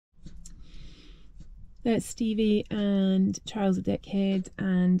That's Stevie and Charles the dickhead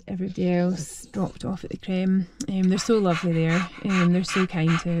and everybody else dropped off at the crem. They're so lovely there. They're so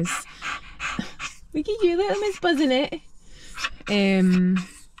kind to us. Look at you, little Miss Buzzing-It.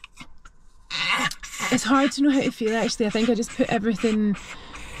 It's hard to know how to feel actually. I think I just put everything,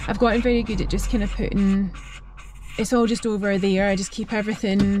 I've gotten very good at just kind of putting, it's all just over there. I just keep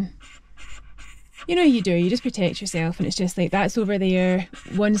everything, you know, you do, you just protect yourself, and it's just like, that's over there.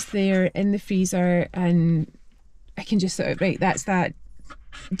 Once they're in the freezer, and I can just sort of, right, that's that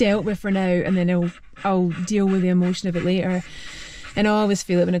dealt with for now, and then I'll deal with the emotion of it later. And I always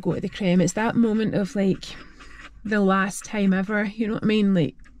feel it when I go to the crem. It's that moment of like the last time ever, you know what I mean?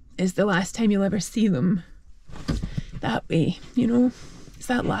 Like, it's the last time you'll ever see them that way, you know? It's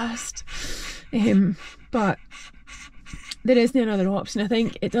that last. But there isn't another option. I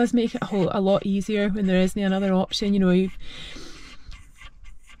think it does make it a lot easier when there isn't another option, you know.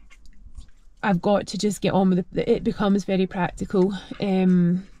 I've got to just get on with it. It becomes very practical.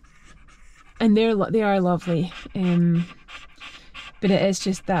 And they are lovely. But it is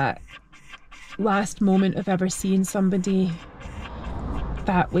just that last moment of ever seeing somebody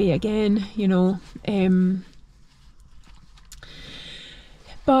that way again, you know.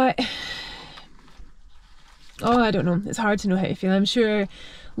 But oh, I don't know, it's hard to know how to feel. I'm sure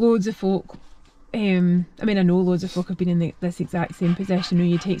loads of folk, I mean, I know loads of folk have been in this exact same position, where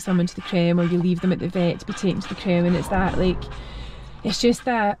you take someone to the crem or you leave them at the vet to be taken to the crem, and it's that, like, it's just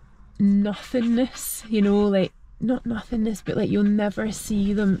that nothingness, you know, like, not nothingness, but like you'll never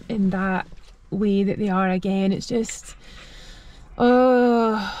see them in that way that they are again. It's just,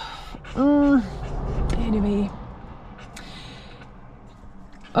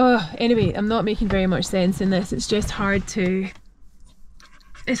 anyway, I'm not making very much sense in this. It's just hard to,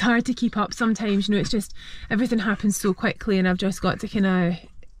 it's hard to keep up sometimes, you know. It's just, everything happens so quickly, and I've just got to kind of,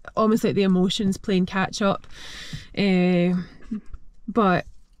 almost like the emotions playing catch up. But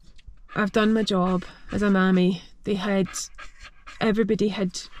I've done my job as a mammy. Everybody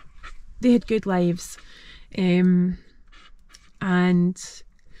had good lives, and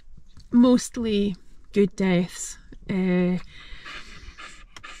mostly good deaths. You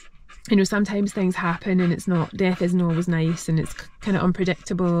know, sometimes things happen and it's not, death isn't always nice, and it's kind of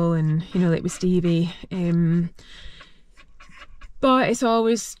unpredictable, and, you know, like with Stevie. But it's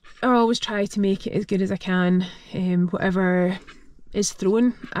always, I always try to make it as good as I can, whatever is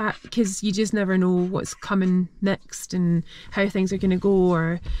thrown at, because you just never know what's coming next and how things are going to go.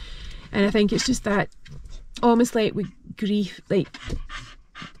 And I think it's just that, almost like with grief, like,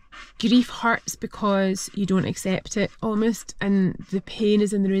 grief hurts because you don't accept it, almost, and the pain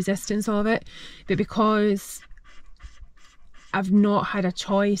is in the resistance of it. But because I've not had a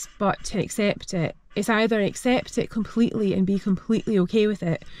choice but to accept it, it's either accept it completely and be completely okay with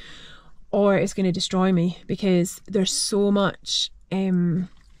it, or it's going to destroy me, because there's so much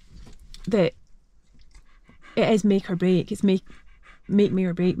that it is make or break. It's make me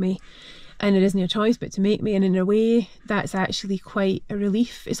or break me. And it isn't your choice but to make me, and in a way that's actually quite a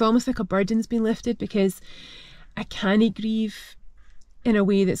relief. It's almost like a burden's been lifted, because I can't grieve in a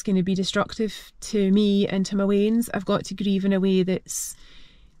way that's going to be destructive to me and to my wains. I've got to grieve in a way that's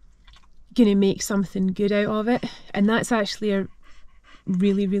going to make something good out of it, and that's actually a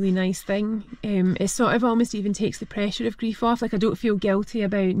really, really nice thing. It sort of almost even takes the pressure of grief off. Like, I don't feel guilty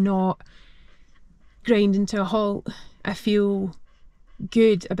about not grinding to a halt. I feel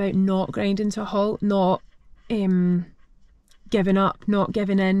good about not grinding to a halt, not giving up, not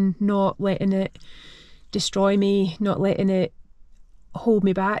giving in, not letting it destroy me, not letting it hold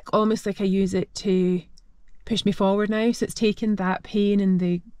me back. Almost like I use it to push me forward now. So it's taken that pain and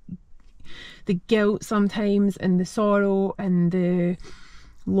the guilt sometimes, and the sorrow and the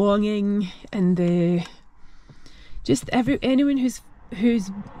longing, and the just anyone who's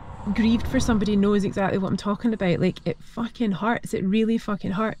grieved for somebody knows exactly what I'm talking about. Like, it fucking hurts. It really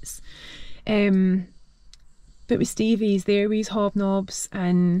fucking hurts. But with Stevie, he's there with his hobnobs,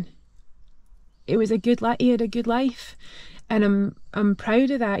 and it was a good he had a good life, and I'm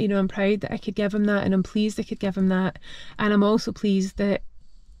proud of that. You know, I'm proud that I could give him that, and I'm pleased I could give him that, and I'm also pleased that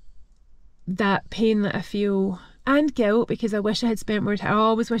that pain that I feel, and guilt, because I wish I had spent more time. I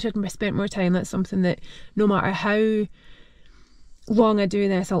always wish I'd spent more time. That's something that, no matter how long I do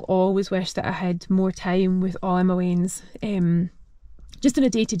this, I'll always wish that I had more time with all my wains. Just on a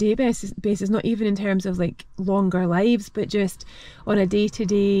day-to-day basis, not even in terms of like longer lives, but just on a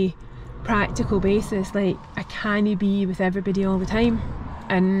day-to-day practical basis. Like, I can't be with everybody all the time,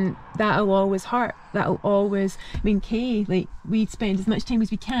 and that'll always hurt. That'll always, I mean, Kay, like, we spend as much time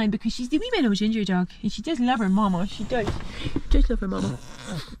as we can, because she's the wee little ginger dog, and she does love her mama. She does love her mama.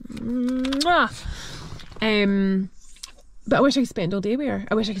 Mwah. But I wish I could spend all day with her.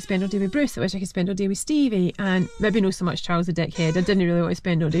 I wish I could spend all day with Bruce. I wish I could spend all day with Stevie. And maybe not so much Charles the dickhead. I didn't really want to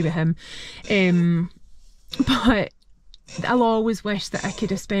spend all day with him. But I'll always wish that I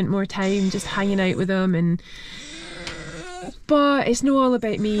could have spent more time just hanging out with them. But it's not all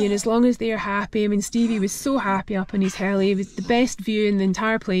about me, and as long as they're happy. I mean, Stevie was so happy up on his hill. He was the best view in the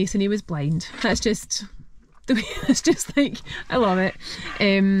entire place, and he was blind. That's just the way. It's just like, I love it.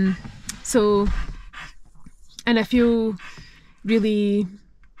 So, and I feel really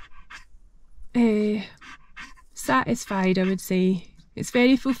satisfied, I would say. It's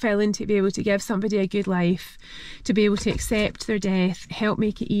very fulfilling to be able to give somebody a good life, to be able to accept their death, help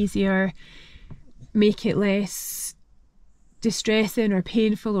make it easier, make it less distressing or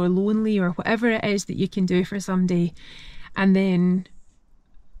painful or lonely or whatever it is that you can do for somebody. And then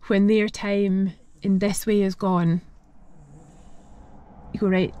when their time in this way is gone, you go,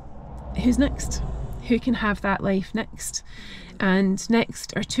 right, who's next? Who can have that life next? And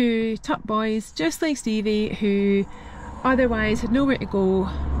next are two top boys just like Stevie, who otherwise had nowhere to go,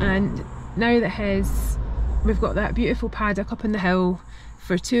 and now that we've got that beautiful paddock up on the hill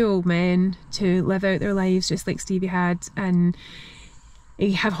for two old men to live out their lives just like Stevie had, and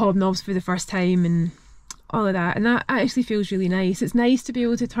have hobnobs for the first time and all of that, and that actually feels really nice. It's nice to be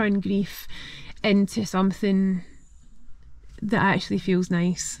able to turn grief into something that actually feels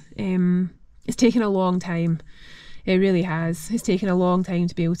nice. It's taken a long time. It really has. It's taken a long time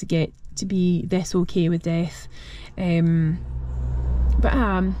to be able to get to be this okay with death. But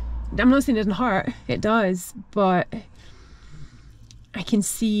I'm not saying it doesn't hurt. It does, but I can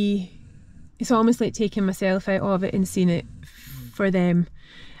see it's almost like taking myself out of it and seeing it for them.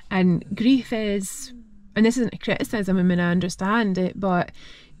 And grief is, and this isn't a criticism, I mean, I understand it, but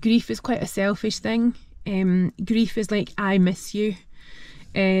grief is quite a selfish thing. Grief is like, I miss you.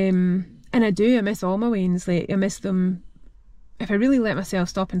 And I do, I miss all my wains. Like, I miss them. If I really let myself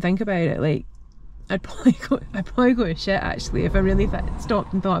stop and think about it, like, I'd probably go to shit, actually, if I really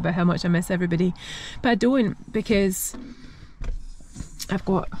stopped and thought about how much I miss everybody. But I don't, because I've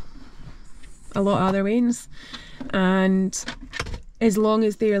got a lot of other wains, and as long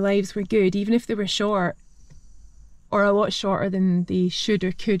as their lives were good, even if they were short, or a lot shorter than they should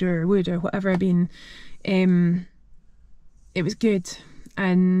or could or would or whatever have been, it was good.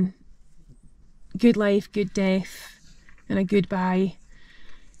 And good life, good death, and a goodbye.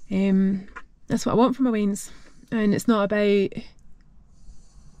 That's what I want for my wains. And it's not about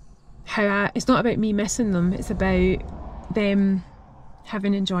it's not about me missing them. It's about them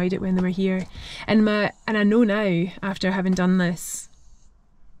having enjoyed it when they were here. And I know now, after having done this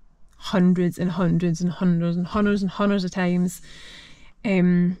hundreds and hundreds and hundreds and hundreds and hundreds of times,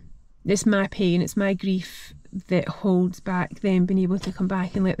 it's my pain, it's my grief that holds back them being able to come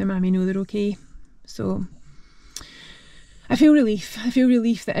back and let their mammy know they're okay. So I feel relief. I feel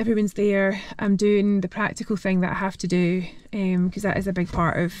relief that everyone's there. I'm doing the practical thing that I have to do, because that is a big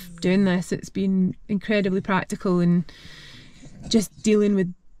part of doing this. It's been incredibly practical, and just dealing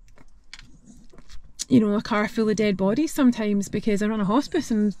with, you know, a car full of dead bodies sometimes, because I run a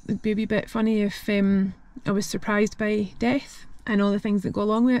hospice, and it'd be a wee bit funny if I was surprised by death and all the things that go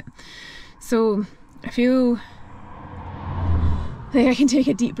along with it. So I feel like I can take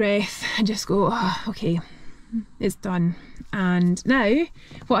a deep breath and just go, oh, okay, it's done. And now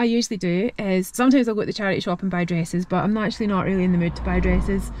what I usually do is, sometimes I'll go to the charity shop and buy dresses, but I'm actually not really in the mood to buy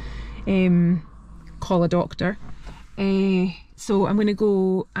dresses. Call a doctor. So I'm going to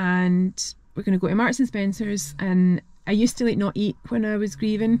go, and we're going to go to Marks and Spencer's. And I used to like not eat when I was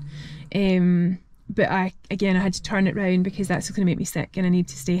grieving, but I had to turn it round, because that's going to make me sick, and I need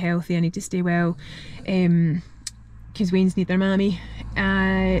to stay healthy, I need to stay well, because wains need their mammy.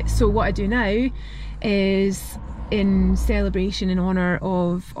 So what I do now is, in celebration, in honour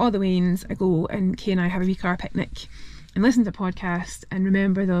of all the wains, I go and Kay and I have a wee car picnic and listen to a podcast and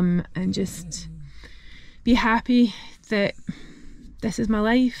remember them, and just be happy that this is my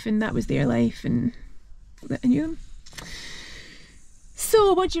life and that was their life, and that I knew them.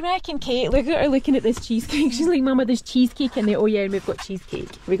 So what do you reckon, Kate? Look at her looking at this cheesecake. She's like, Mama, there's cheesecake in there. Oh yeah, and we've got cheesecake.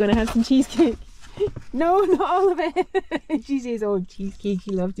 We're going to have some cheesecake. No, not all of it. She says, oh, cheesecake.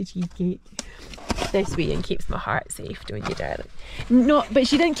 She loves the cheesecake. This way, and keeps my heart safe, don't you, darling? No, but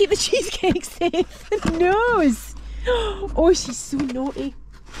she didn't keep the cheesecake safe. Nose. Oh, she's so naughty.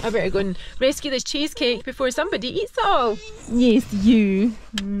 I better go and rescue this cheesecake before somebody eats it all. Yes, you.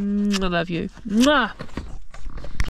 I love you. Mwah.